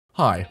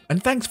Hi,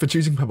 and thanks for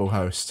choosing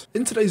PebbleHost.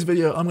 In today's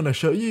video, I'm going to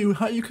show you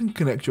how you can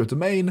connect your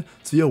domain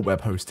to your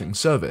web hosting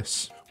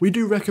service. We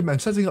do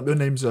recommend setting up your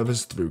name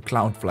servers through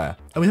Cloudflare,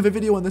 and we have a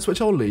video on this which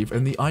I'll leave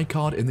in the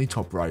iCard in the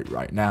top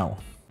right now.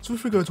 So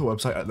if we go to our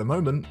website at the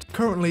moment,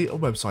 currently our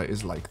website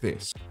is like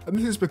this, and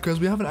this is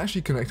because we haven't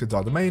actually connected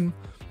our domain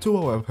to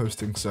our web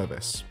hosting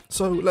service.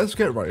 So let's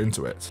get right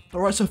into it.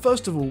 Alright, so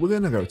first of all, we're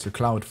going to go to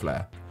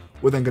Cloudflare.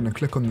 We're then going to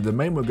click on the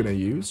domain we're going to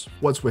use.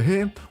 Once we're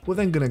here, we're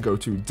then going to go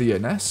to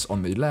DNS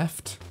on the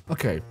left.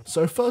 Okay,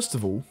 so first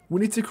of all,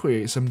 we need to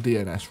create some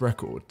DNS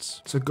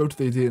records. So go to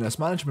the DNS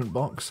management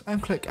box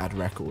and click add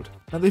record.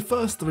 Now the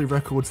first three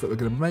records that we're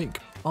going to make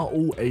are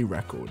all A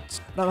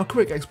records. Now a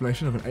quick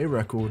explanation of an A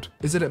record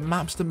is that it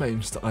maps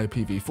domains to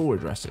IPv4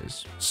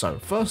 addresses. So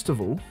first of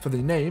all, for the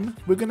name,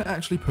 we're going to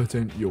actually put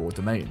in your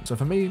domain. So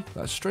for me,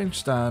 that's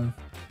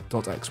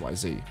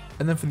strangestan.xyz.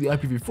 And then for the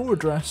IPv4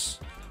 address,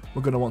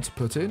 we're going to want to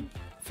put in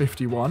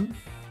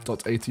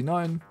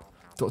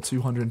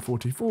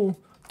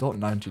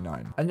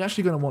 51.89.244.99, and you're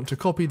actually going to want to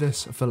copy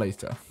this for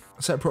later.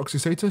 Set proxy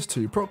status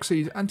to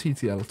proxied and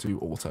TTL to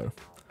auto.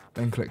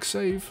 Then click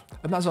save,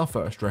 and that's our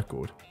first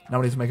record. Now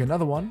we need to make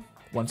another one.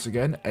 Once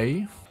again,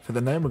 A. For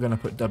the name, we're going to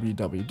put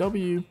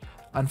www,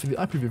 and for the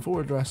IPv4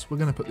 address, we're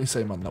going to put the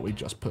same one that we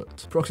just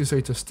put. Proxy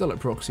status still at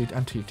proxied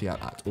and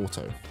TTL at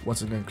auto.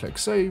 Once again, click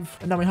save,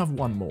 and now we have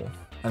one more.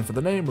 And for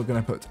the name, we're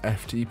going to put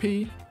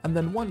FTP, and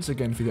then once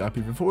again for the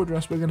IPv4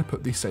 address, we're going to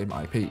put the same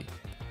IP.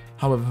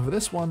 However, for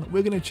this one,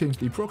 we're going to change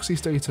the proxy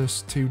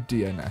status to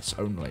DNS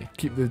only.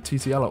 Keep the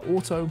TTL at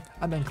auto,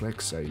 and then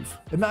click save.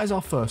 And that is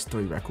our first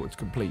three records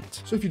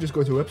complete. So if you just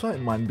go to a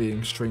website, mine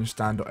being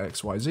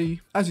strangestan.xyz,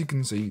 as you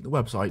can see, the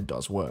website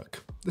does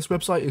work. This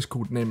website is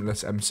called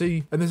Nameless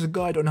MC, and there's a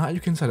guide on how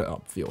you can set it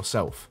up for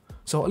yourself.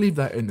 So I'll leave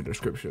that in the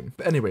description.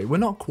 But anyway, we're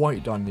not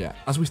quite done yet,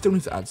 as we still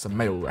need to add some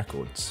mail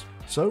records.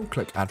 So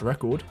click add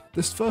record.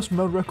 This first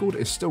mail record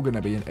is still going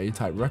to be an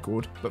A-type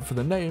record, but for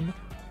the name,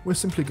 we're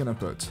simply going to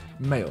put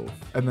mail.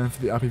 And then for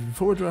the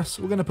IPv4 address,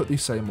 we're going to put the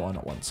same one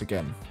once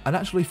again. And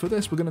actually for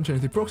this, we're going to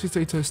change the proxy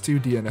status to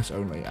DNS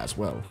only as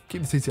well.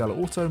 Keep the TTL at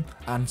auto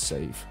and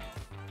save.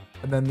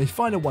 And then the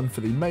final one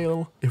for the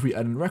mail, if we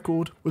add in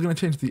record, we're going to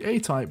change the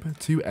A-type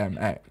to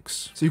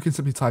MX. So you can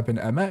simply type in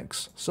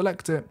MX,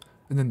 select it,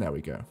 and then there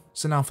we go.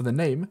 So now for the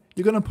name,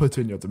 you're going to put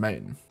in your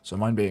domain. So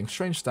mine being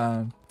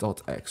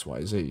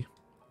strangestan.xyz.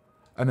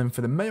 And then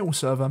for the mail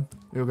server,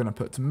 you're going to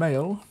put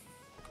mail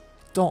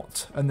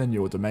dot and then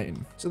your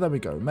domain. So there we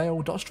go,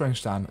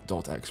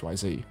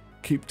 mail.strangestan.xyz.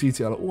 Keep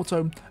TTL at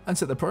auto and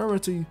set the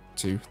priority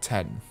to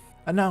 10.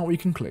 And now we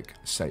can click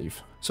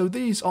save. So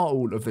these are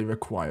all of the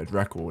required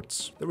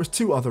records. There is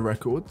two other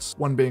records,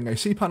 one being a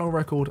cPanel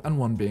record and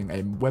one being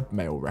a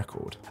webmail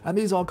record. And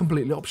these are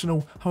completely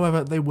optional,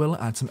 however they will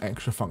add some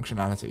extra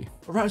functionality.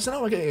 Alright, so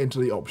now we're getting into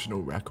the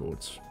optional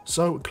records.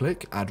 So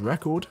click add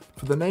record.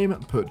 For the name,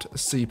 put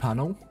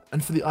cPanel.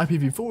 And for the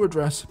IPv4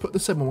 address, put the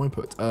same one we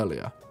put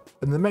earlier.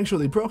 And then make sure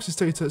the proxy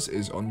status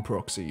is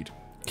unproxied.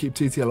 Keep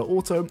TTL at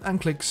auto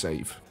and click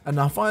save. And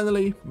now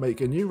finally,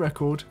 make a new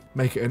record,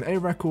 make it an A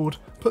record,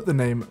 put the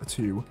name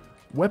to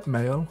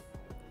webmail,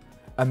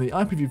 and the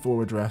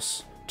IPv4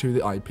 address to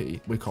the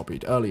IP we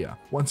copied earlier.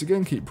 Once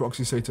again, keep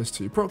proxy status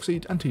to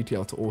proxied and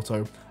TTL to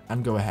auto,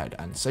 and go ahead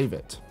and save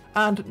it.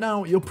 And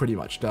now you're pretty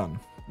much done.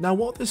 Now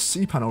what this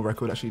cPanel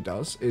record actually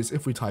does is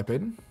if we type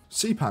in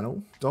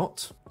cPanel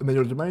dot, and then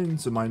your domain,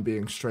 so mine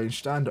being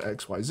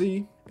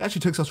strangestan.xyz, it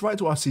actually takes us right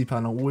to our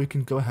cPanel where we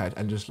can go ahead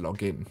and just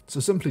log in.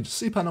 So simply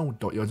just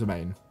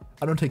cPanel.yourdomain, and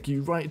it'll take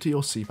you right to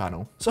your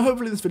cPanel. So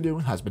hopefully this video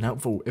has been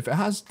helpful. If it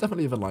has,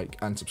 definitely leave a like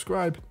and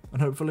subscribe,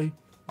 and hopefully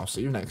I'll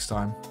see you next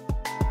time.